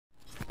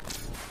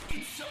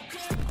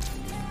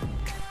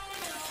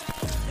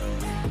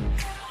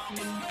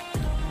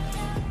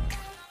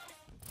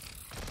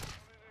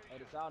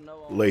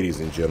Ladies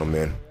and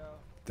gentlemen,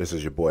 this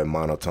is your boy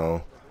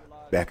MonoTone,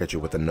 back at you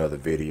with another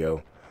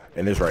video.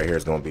 And this right here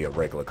is going to be a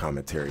regular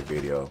commentary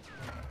video.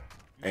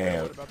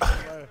 And,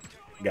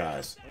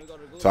 guys,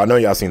 so I know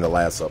y'all seen the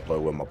last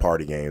upload with my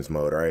party games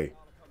mode, right?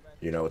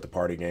 You know, with the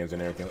party games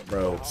and everything.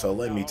 Bro, so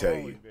let me tell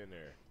you.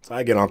 So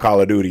I get on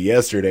Call of Duty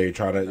yesterday,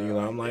 trying to,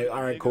 I'm like,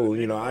 all right, cool.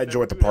 I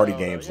enjoyed the party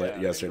games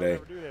yesterday.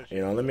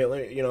 Let me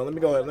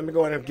go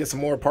ahead and get some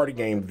more party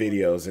game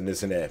videos and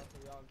this and that.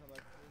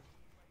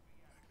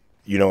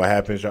 You know what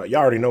happens, y'all?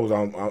 Y'all already know what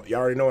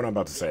I'm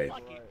about to say.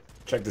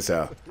 Check this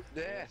out.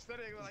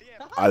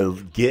 I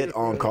get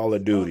on Call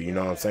of Duty, you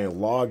know what I'm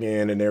saying? Log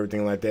in and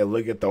everything like that.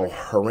 Look at the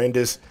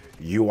horrendous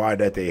UI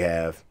that they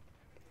have.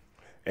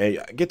 And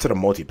I get to the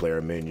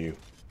multiplayer menu.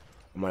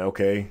 I'm like,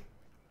 okay.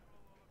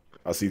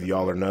 I see the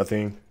all or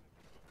nothing.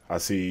 I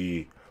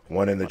see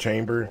one in the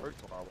chamber.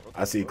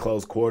 I see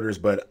close quarters,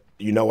 but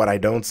you know what I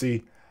don't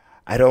see?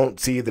 I don't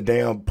see the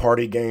damn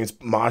party games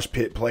mosh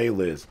pit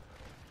playlist.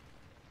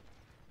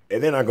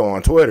 And then I go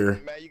on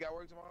Twitter,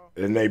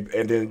 and then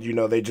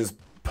they just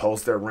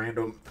post their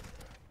random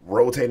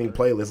rotating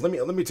playlist.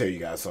 Let me tell you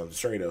guys something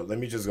straight up. Let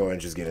me just go ahead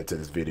and just get into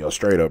this video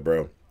straight up,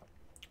 bro.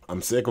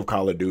 I'm sick of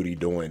Call of Duty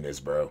doing this,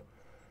 bro.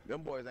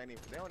 Them boys ain't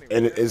even. They don't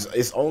even. And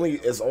it's only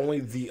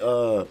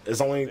the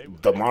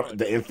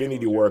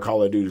Infinity War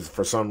Call of Duty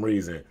for some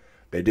reason.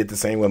 They did the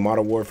same with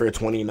Modern Warfare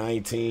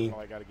 2019,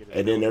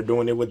 and then they're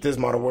doing it with this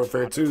Modern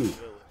Warfare 2.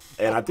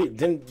 And I think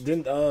didn't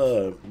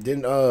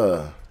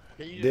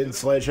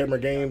Sledgehammer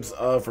Games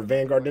for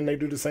Vanguard, didn't they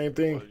do the same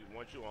thing?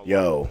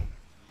 Yo,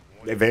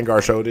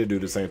 Vanguard show did do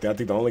the same thing. I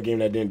think the only game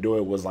that didn't do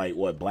it was like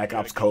what, Black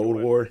Ops Cold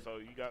War.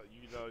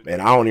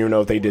 And I don't even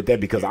know if they did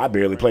that because I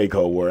barely played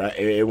Cold War.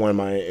 It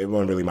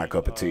wasn't really my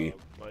cup of tea.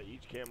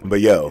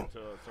 But yo,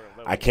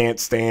 I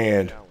cannot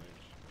stand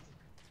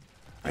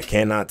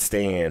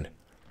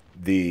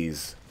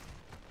these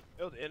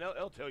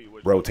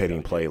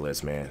rotating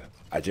playlists, man.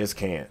 I just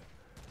can't.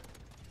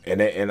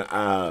 And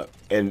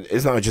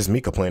it's not just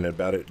me complaining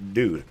about it,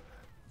 dude.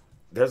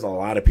 There's a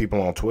lot of people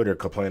on Twitter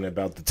complaining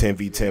about the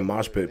 10v10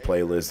 mosh pit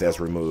playlist that's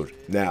removed.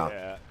 Now,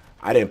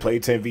 I didn't play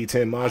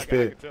 10v10 mosh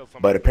pit,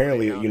 but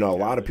apparently, a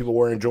lot of people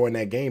were enjoying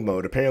that game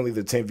mode. Apparently,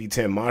 the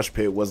 10v10 mosh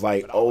pit was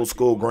like old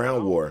school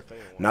ground war,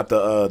 not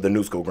the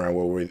new school ground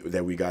war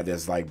that we got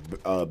that's like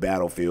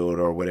Battlefield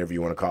or whatever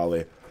you want to call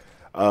it.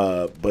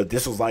 But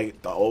this was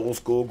like the old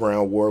school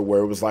ground war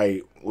where it was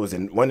like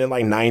wasn't it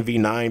like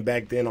 9v9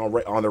 back then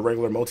on the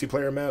regular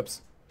multiplayer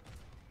maps?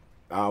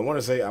 I want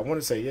to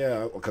say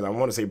yeah, because I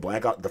want to say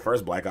the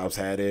first Black Ops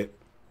had it.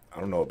 I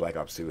don't know what Black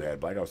Ops 2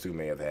 had. Black Ops 2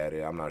 may have had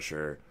it. I'm not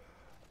sure.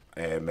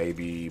 And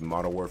maybe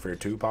Modern Warfare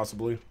 2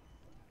 possibly.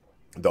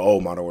 The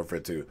old Modern Warfare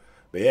 2.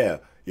 But yeah,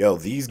 yo,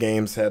 these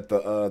games had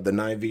the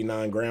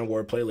 9v9 Grand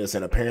War playlist,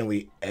 and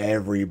apparently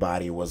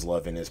everybody was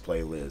loving this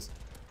playlist.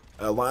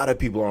 A lot of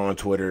people are on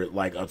Twitter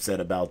like upset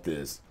about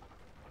this.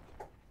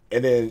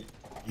 And then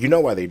you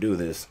know why they do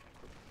this.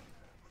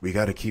 We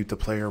got to keep the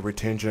player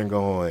retention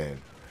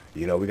going.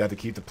 We got to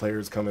keep the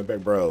players coming back,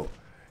 bro.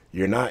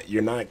 You're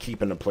not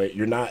keeping the play.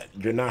 You're not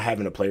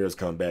having the players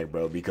come back,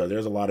 bro, because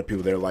there's a lot of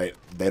people that are like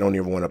they don't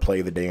even want to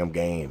play the damn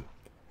game.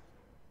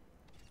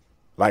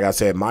 Like I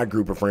said, my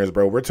group of friends,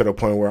 bro, we're to the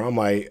point where I'm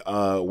like,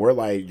 we're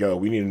like, yo,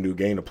 we need a new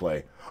game to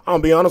play. I'm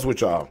gonna be honest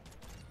with y'all.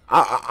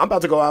 I'm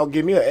about to go out and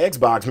get me an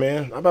Xbox,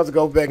 man. I'm about to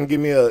go back and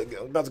give me an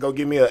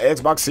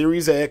Xbox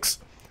Series X,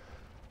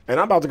 and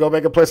I'm about to go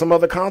back and play some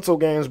other console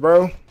games,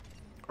 bro.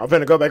 I'm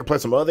finna go back and play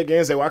some other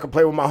games that I can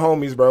play with my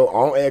homies, bro,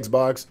 on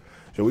Xbox.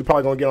 So we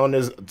probably gonna get on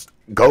this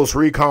Ghost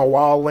Recon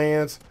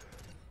Wildlands.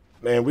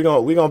 Man, we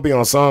gonna be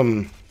on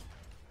something.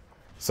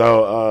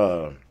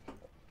 So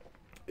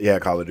yeah,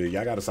 Call of Duty,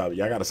 y'all gotta stop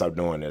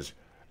doing this.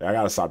 Y'all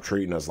gotta stop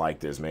treating us like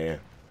this, man.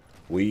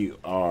 We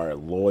are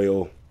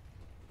loyal.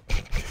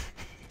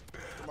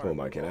 Oh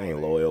my God, I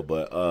ain't loyal,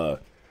 but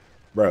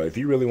bro, if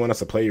you really want us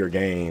to play your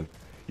game,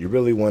 you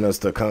really want us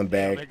to come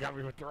back,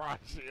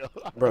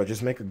 bro,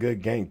 just make a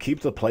good game.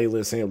 Keep the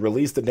playlist in.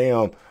 Release the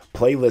damn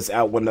playlist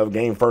out when the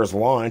game first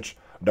launch.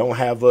 Don't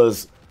have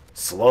us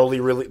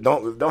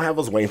don't have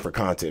us waiting for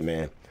content,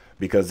 man,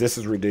 because this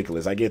is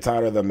ridiculous. I get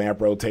tired of the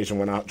map rotation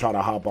when I try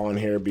to hop on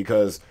here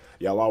because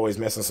y'all always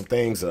messing some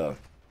things up.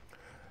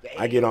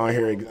 I get on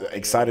here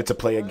excited to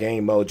play a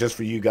game mode just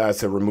for you guys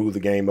to remove the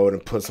game mode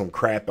and put some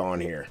crap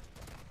on here.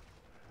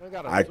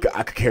 I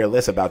could care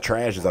less about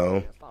Trash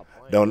Zone.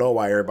 Don't know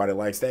why everybody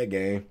likes that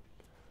game.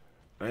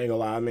 I ain't gonna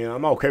lie. I mean,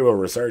 I'm okay with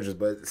Resurgence,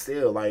 but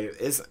still, like,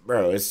 it's.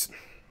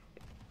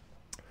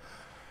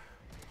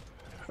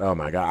 Oh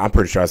my God, I'm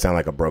pretty sure I sound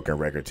like a broken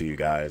record to you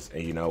guys.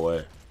 And you know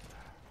what?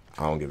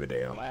 I don't give a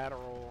damn.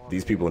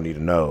 These people need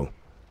to know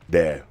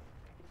that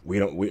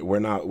we're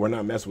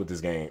not messing with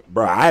this game,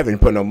 bro. I haven't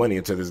put no money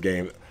into this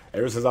game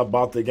ever since I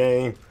bought the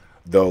game.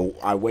 Though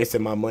I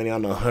wasted my money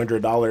on the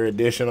 $100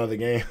 edition of the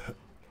game.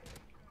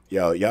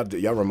 Yo,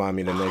 y'all remind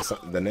me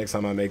the next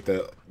time I make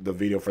the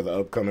video for the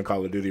upcoming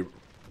Call of Duty,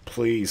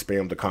 please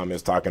spam the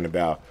comments talking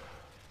about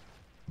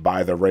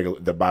buy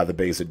the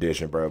base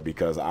edition, bro,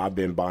 because I've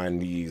been buying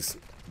these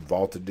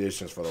Vault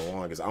editions for the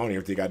longest. I don't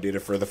even think I did it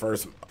for the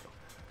first.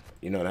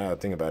 You know, now I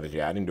think about it,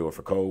 yeah, I didn't do it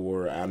for Cold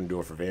War. I didn't do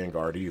it for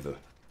Vanguard either.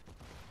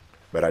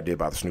 But I did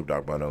buy the Snoop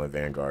Dogg bundle in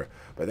Vanguard.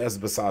 But that's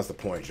besides the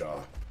point,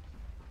 y'all.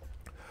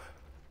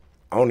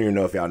 I don't even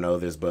know if y'all know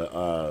this, but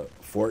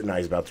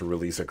Fortnite's about to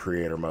release a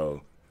creator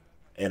mode.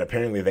 And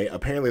apparently they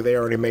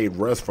already made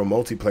Rust for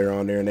multiplayer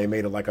on there, and they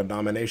made it like a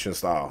domination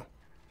style.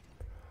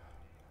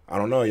 I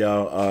don't know,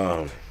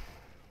 y'all.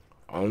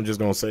 All I'm just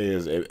gonna say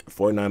is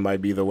Fortnite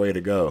might be the way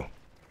to go.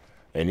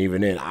 And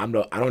even then, I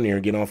don't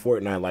even get on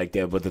Fortnite like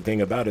that. But the thing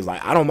about it is,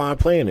 like, I don't mind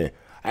playing it.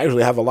 I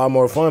actually have a lot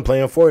more fun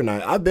playing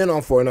Fortnite. I've been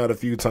on Fortnite a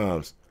few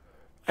times.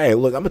 Hey,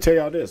 look, I'm gonna tell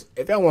y'all this: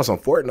 if y'all want some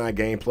Fortnite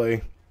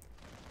gameplay,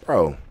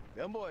 bro,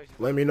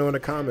 let me know in the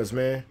comments,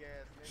 man.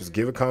 Just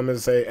give a comment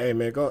and say, hey,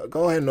 man, go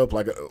ahead and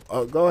upload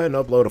a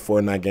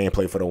Fortnite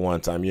gameplay for the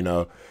one time. You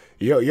know,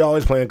 you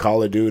always playing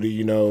Call of Duty.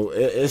 You know,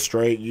 it's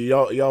straight. You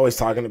always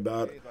talking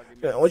about it.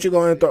 Yeah, why don't you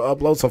go ahead and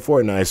upload some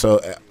Fortnite?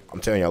 So I'm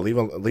telling y'all, leave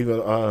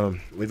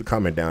a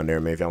comment down there,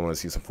 man, if y'all want to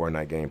see some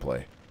Fortnite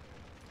gameplay.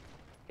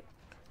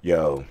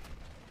 Yo,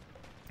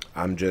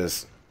 I don't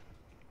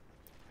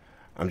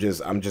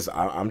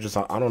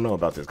know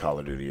about this Call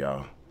of Duty,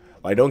 y'all.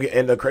 Like,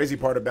 and the crazy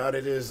part about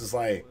it is, it's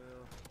like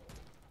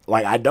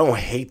I don't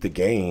hate the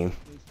game.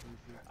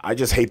 I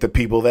just hate the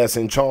people that's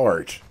in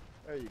charge.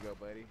 There you go,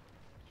 buddy.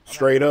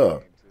 Straight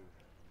up.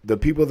 The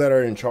people that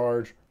are in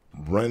charge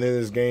running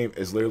this game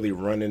is literally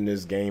running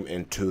this game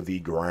into the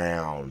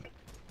ground.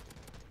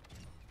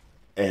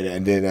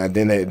 And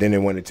then they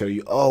want to tell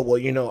you, oh, well,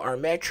 you know, our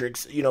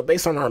metrics, you know,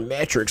 based on our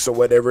metrics or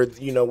whatever,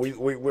 you know, we're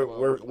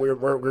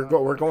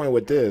going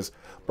with this,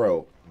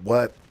 bro.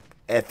 What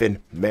effing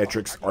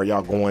metrics are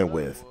y'all going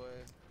with?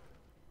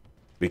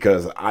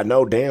 Because I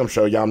know damn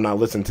sure y'all not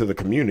listening to the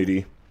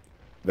community,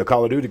 the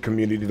Call of Duty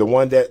community, the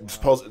one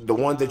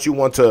that you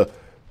want to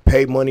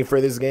pay money for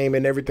this game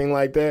and everything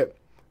like that,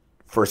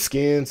 for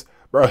skins,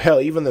 bro. Hell,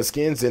 even the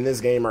skins in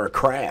this game are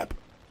crap.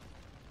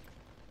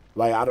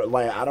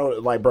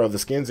 Like, bro, the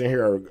skins in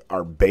here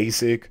are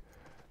basic,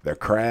 they're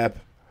crap,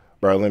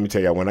 bro. Let me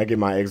tell y'all, when I get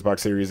my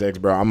Xbox Series X,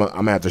 bro, I'm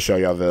gonna have to show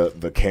y'all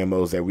the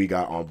camos that we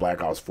got on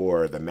Black Ops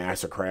 4, the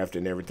Mastercraft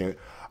and everything.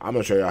 I'm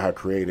gonna show y'all how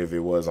creative it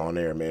was on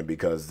there, man,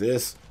 because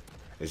this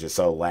is just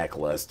so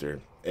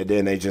lackluster. And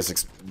then they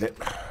just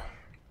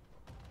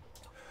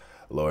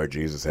Lord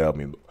Jesus, help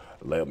me,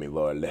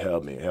 Lord,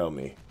 help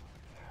me.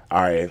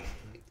 All right,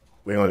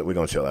 we're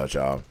gonna chill out,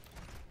 y'all.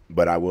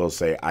 But I will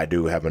say, I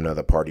do have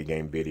another party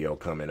game video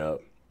coming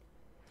up.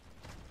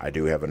 So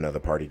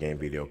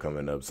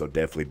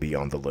definitely be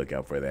on the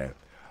lookout for that.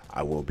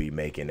 I will be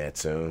making that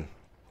soon.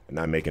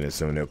 Not making it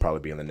soon. It'll probably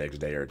be in the next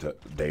day or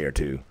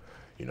two.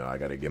 You know, I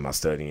got to get my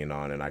studying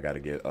on, and I got to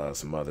get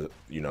some other,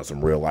 you know,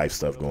 some real life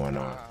stuff going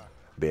on.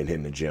 Been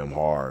hitting the gym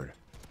hard.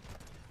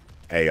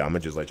 Hey, I'm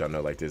going to just let y'all know,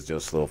 like, this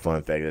just a little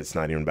fun fact. It's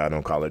not even about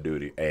no Call of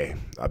Duty. Hey,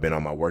 I've been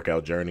on my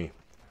workout journey.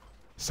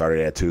 Started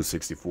at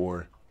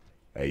 264.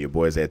 Hey, your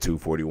boy's at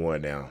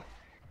 241 now.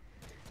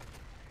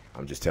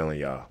 I'm just telling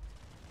y'all,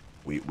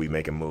 we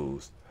making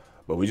moves.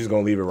 But we just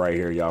gonna leave it right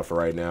here, y'all, for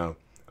right now.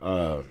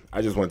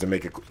 I just wanted to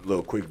make a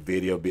little quick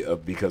video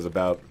because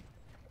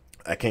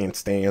I can't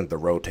stand the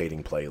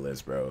rotating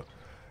playlist, bro.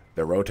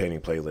 The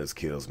rotating playlist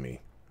kills me.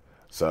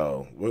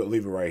 So we'll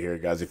leave it right here,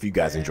 guys. If you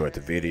guys enjoyed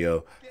the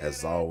video,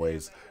 as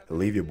always,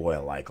 leave your boy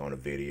a like on the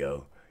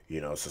video.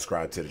 You know,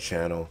 subscribe to the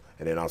channel,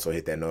 and then also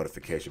hit that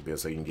notification bell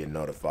so you can get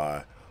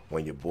notified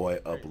when your boy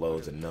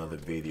uploads another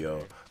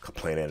video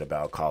complaining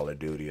about Call of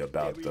Duty,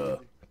 about the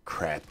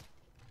crap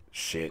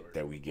shit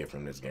that we get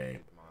from this game.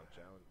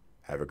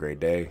 Have a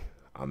great day.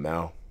 I'm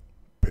out.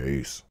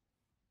 Peace.